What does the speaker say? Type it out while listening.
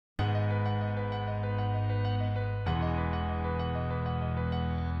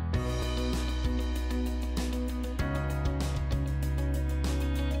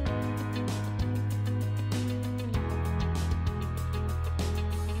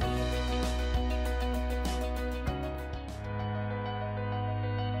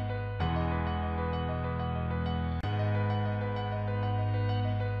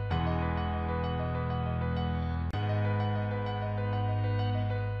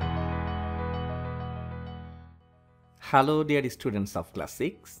Hello dear students of class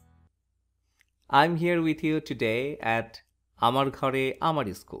 6. I'm here with you today at Amar Ghare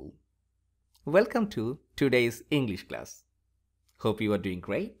Amar School. Welcome to today's English class. Hope you are doing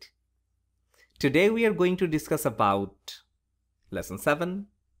great. Today we are going to discuss about lesson 7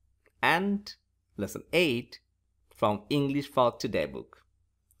 and lesson 8 from English for Today book.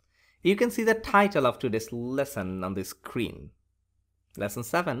 You can see the title of today's lesson on the screen. Lesson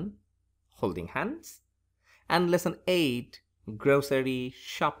 7, Holding Hands, and lesson 8, grocery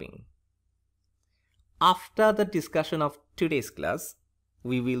shopping. After the discussion of today's class,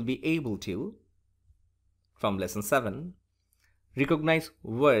 we will be able to, from lesson 7, recognize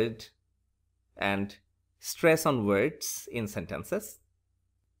word and stress on words in sentences,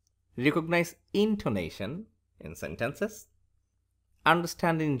 recognize intonation in sentences,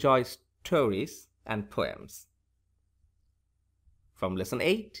 understand and enjoy stories and poems. From lesson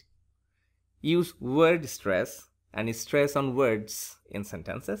 8, use word stress and stress on words in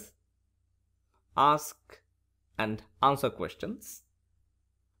sentences. Ask and answer questions.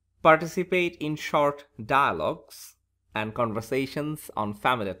 Participate in short dialogues and conversations on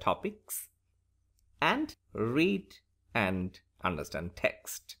familiar topics. And read and understand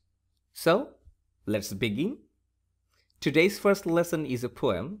text. So, let's begin. Today's first lesson is a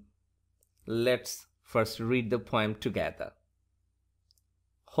poem. Let's first read the poem together.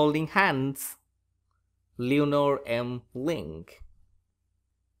 Holding Hands, Leonore M. Link.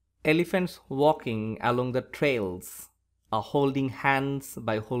 Elephants walking along the trails are holding hands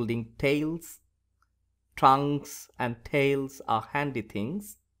by holding tails. Trunks and tails are handy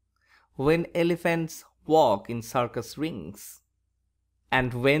things when elephants walk in circus rings.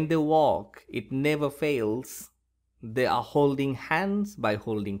 And when they walk, it never fails. They are holding hands by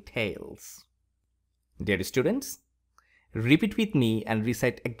holding tails. Dear students, repeat with me and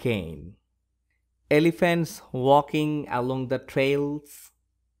recite again. Elephants walking along the trails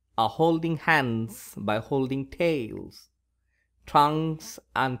are holding hands by holding tails. Trunks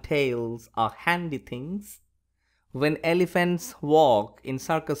and tails are handy things when elephants walk in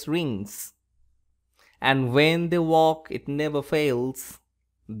circus rings. And when they walk, it never fails.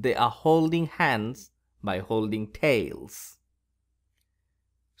 They are holding hands by holding tails.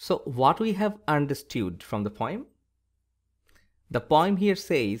 So, what we have understood from the poem? The poem here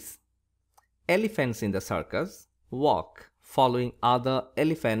says, elephants in the circus walk following other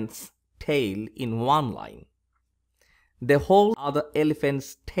elephants' tail in one line. They hold other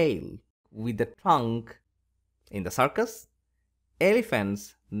elephants' tail with the trunk. In the circus,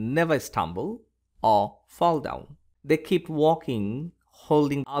 elephants never stumble or fall down. They keep walking,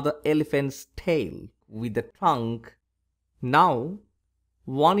 holding other elephants' tail with the trunk. Now,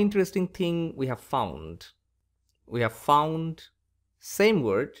 one interesting thing we have found. We have found same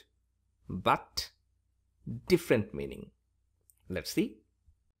word, but different meaning. Let's see.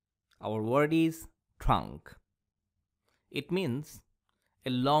 Our word is trunk. It means a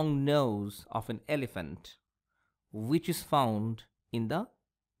long nose of an elephant, which is found in the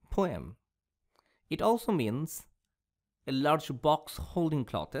poem. It also means a large box holding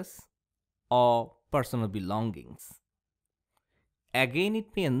clothes or personal belongings. Again,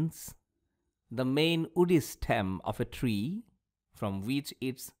 it means the main woody stem of a tree from which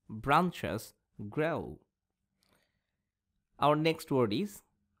its branches grow. Our next word is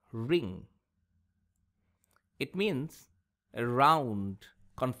ring. It means a round,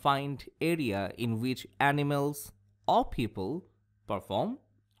 confined area in which animals or people perform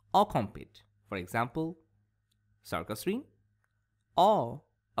or compete. For example, circus ring or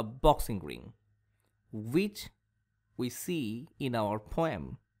a boxing ring, which we see in our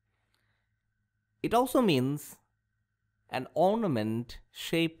poem. It also means an ornament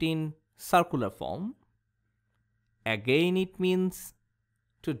shaped in circular form. Again, it means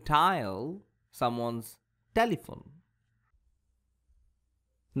to dial someone's telephone.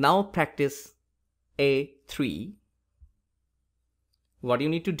 Now practice A3. What you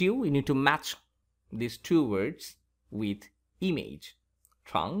need to do, you need to match these two words with image,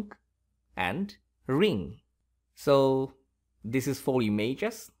 trunk and ring. So this is 4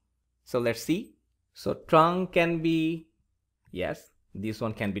 images. So let's see. So trunk can be, yes, this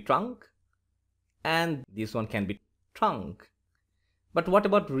one can be trunk and this one can be trunk. But what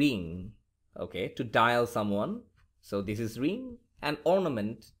about ring? Okay, to dial someone. So this is ring, and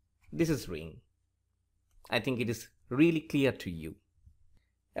ornament, this is ring. I think it is really clear to you.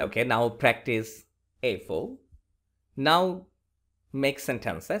 Okay, now practice A4. Now make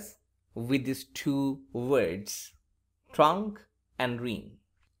sentences with these two words, trunk and ring.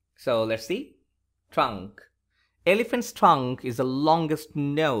 So let's see. Trunk. Elephant's trunk is the longest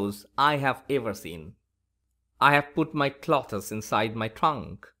nose I have ever seen. I have put my clothes inside my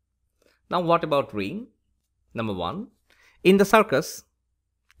trunk. Now, what about ring? Number 1. In the circus,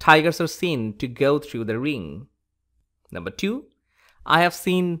 tigers are seen to go through the ring. Number 2. I have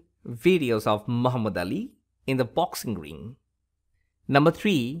seen videos of Muhammad Ali in the boxing ring. Number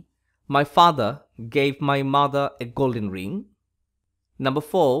 3. My father gave my mother a golden ring. Number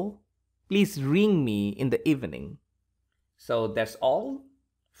 4. Please ring me in the evening. So that's all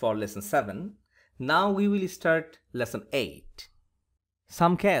for lesson 7. Now we will start lesson 8.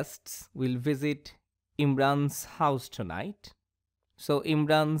 Some guests will visit Imran's house tonight. So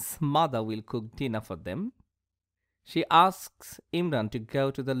Imran's mother will cook dinner for them. She asks Imran to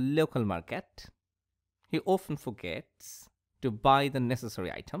go to the local market. He often forgets to buy the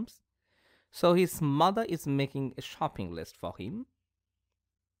necessary items. So his mother is making a shopping list for him.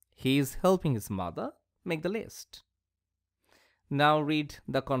 He is helping his mother make the list. Now read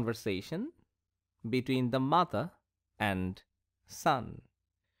the conversation between the mother and son.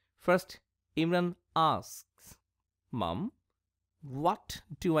 First, Imran asks, "Mom, what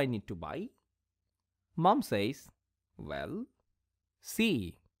do I need to buy?" Mom says, "Well,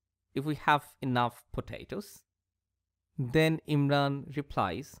 see if we have enough potatoes." Then Imran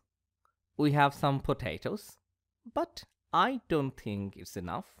replies, "We have some potatoes, but I don't think it's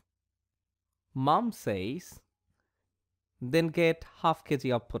enough." Mom says, "Then get half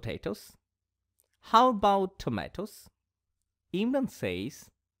kg of potatoes. How about tomatoes?" Imran says,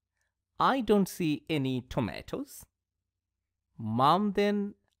 "I don't see any tomatoes." Mom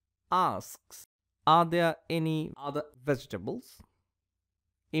then asks, "Are there any other vegetables?"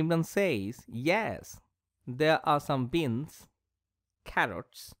 Imran says, "Yes, there are some beans,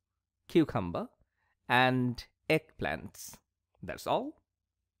 carrots, cucumber, and eggplants. That's all."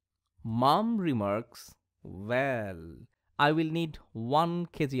 Mom remarks, "Well, I will need 1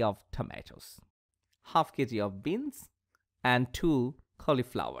 kg of tomatoes, half kg of beans, and 2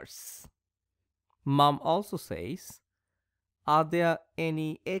 cauliflowers." Mom also says, "Are there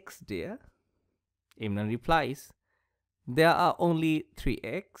any eggs, dear?" Imran replies, "There are only 3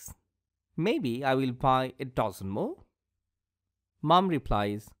 eggs. Maybe I will buy a dozen more." Mom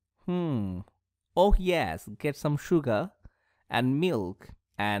replies, "Oh yes, get some sugar and milk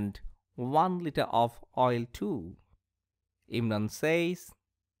and 1 liter of oil too." Imran says,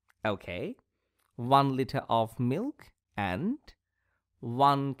 "Okay, 1 liter of milk and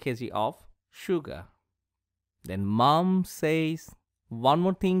 1 kg of sugar." Then Mom says, "One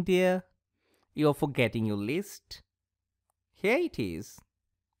more thing, dear. You're forgetting your list." "Here it is."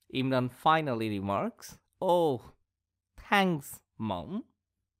 Imran finally remarks, "Oh, thanks, Mom."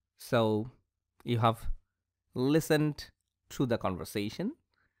 So you have listened to the conversation.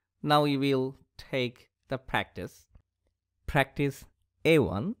 Now we will take the practice. Practice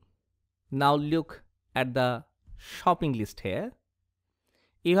A1. Now look at the shopping list here.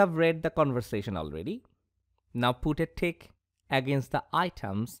 You have read the conversation already. Now put a tick against the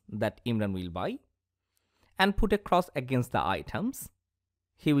items that Imran will buy and put a cross against the items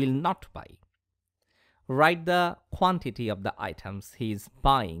he will not buy. Write the quantity of the items he is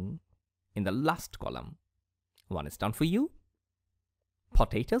buying in the last column. One is done for you.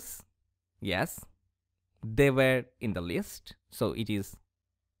 Potatoes, yes, they were in the list, so it is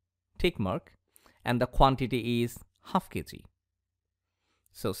tick mark, and the quantity is half kg.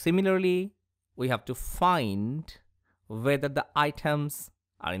 So similarly, we have to find whether the items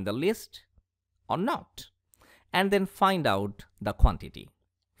are in the list or not, and then find out the quantity.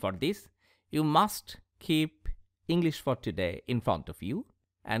 For this, you must keep English for Today in front of you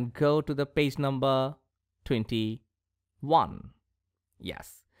and go to the page number 21.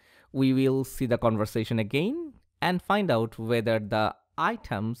 Yes, we will see the conversation again and find out whether the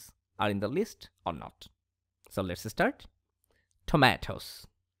items are in the list or not. So let's start. Tomatoes.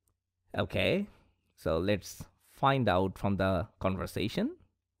 Okay, so let's find out from the conversation.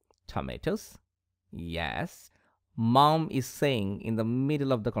 Tomatoes. Yes. Mom is saying in the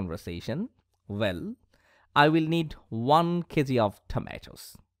middle of the conversation, "Well, I will need 1 kg of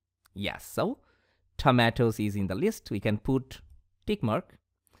tomatoes." Yes, so tomatoes is in the list. We can put tick mark,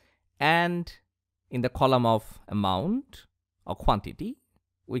 and in the column of amount or quantity,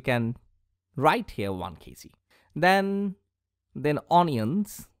 we can write here 1 kg. Then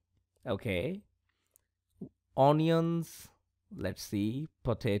onions. Okay, onions, let's see,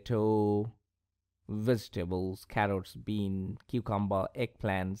 potato, vegetables, carrots, bean, cucumber,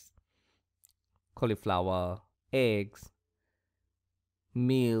 eggplants, cauliflower, eggs,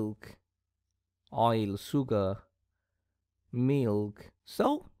 milk, oil, sugar, milk.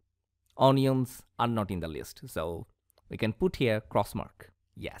 So onions are not in the list, so we can put here cross mark.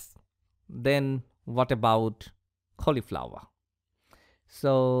 Yes. Then What about cauliflower?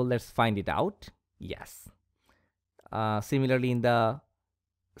 So let's find it out. Yes. Similarly, in the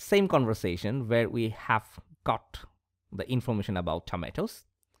same conversation where we have got the information about tomatoes.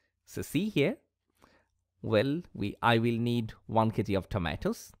 So see here, well, I will need 1 kg of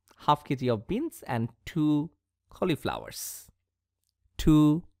tomatoes, half kg of beans, and 2 cauliflowers.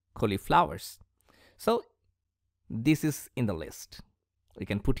 2 cauliflowers. So this is in the list. We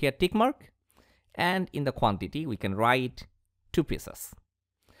can put here tick mark, and in the quantity we can write 2 pieces.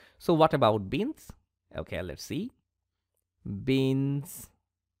 So what about beans? Okay, let's see. Beans.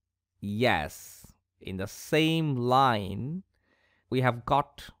 Yes, in the same line we have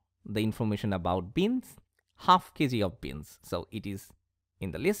got the information about beans, half kg of beans. So it is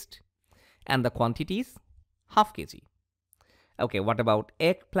in the list, and the quantity is half kg. Okay, what about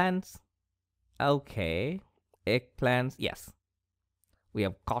eggplants? Okay, eggplants, yes. We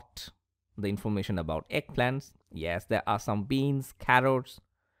have got the information about eggplants. Yes, there are some beans, carrots,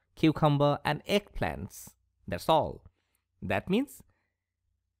 cucumber, and eggplants. That's all. That means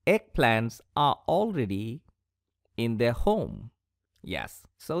eggplants are already in their home. Yes,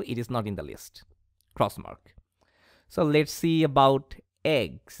 so it is not in the list. Cross mark. So let's see about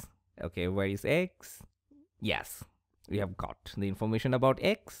eggs. Okay, where is eggs? Yes, we have got the information about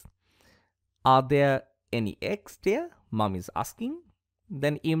eggs. Are there any eggs there? Mom is asking.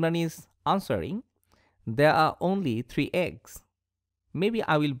 Then Imran is answering, there are only 3 eggs. Maybe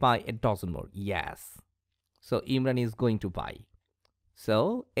I will buy a dozen more. Yes. So Imran is going to buy.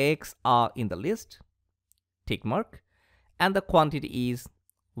 So eggs are in the list, tick mark, and the quantity is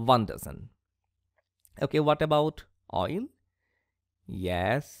 1 dozen. Okay, what about oil?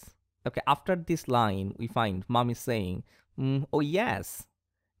 Yes. Okay, after this line, we find mom is saying, oh yes,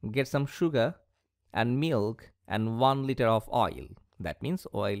 get some sugar and milk and 1 liter of oil. That means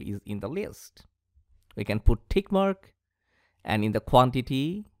oil is in the list. We can put tick mark, and in the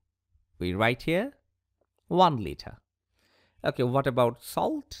quantity, we write here 1 liter. Okay, what about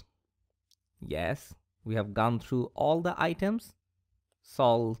salt? Yes, we have gone through all the items.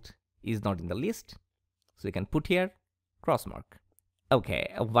 Salt is not in the list, so we can put here cross mark.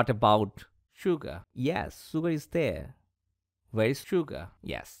 Okay, what about sugar? Yes, sugar is there. Where is sugar?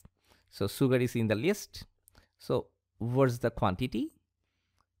 Yes, so sugar is in the list. So what's the quantity?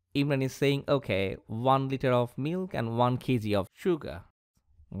 Imran is saying, okay, 1 liter of milk and 1 kg of sugar.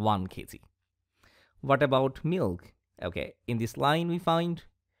 1 kg. What about milk? Okay, in this line we find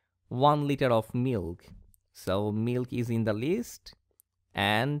 1 liter of milk. So milk is in the list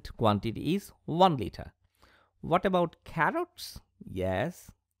and quantity is 1 liter. What about carrots?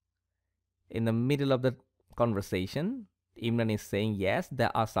 Yes. In the middle of the conversation, Imran is saying, yes,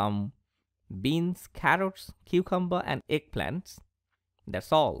 there are some beans, carrots, cucumber, and eggplants.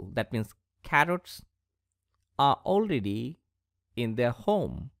 That's all. That means carrots are already in their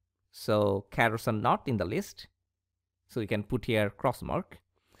home. So carrots are not in the list. So you can put here cross mark.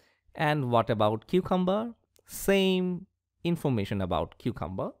 And what about cucumber? Same information about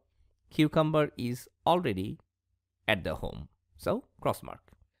cucumber. Cucumber is already at the home. So cross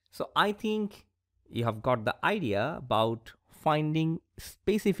mark. So I think you have got the idea about finding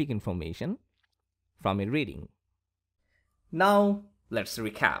specific information from a reading. Now let's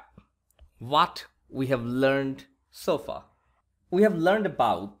recap what we have learned so far. We have learned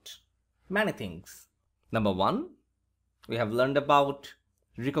about many things. Number 1, we have learned about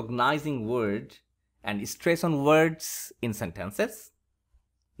recognizing words and stress on words in sentences.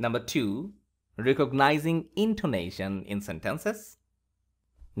 Number 2, recognizing intonation in sentences.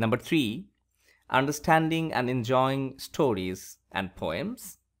 Number 3, understanding and enjoying stories and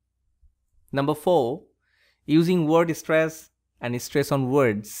poems. Number 4, using word stress and stress on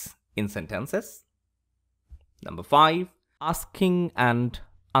words in sentences. Number 5, asking and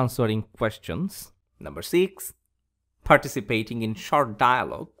answering questions. Number 6, participating in short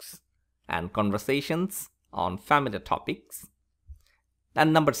dialogues and conversations on familiar topics.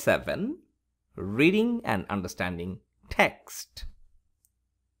 And number 7, reading and understanding text.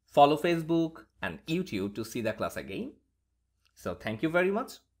 Follow Facebook and YouTube to see the class again. So thank you very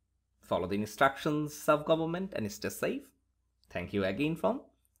much. Follow the instructions, self-government, and stay safe. Thank you again from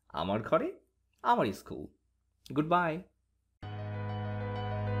Amar Ghare, Amar School. Goodbye.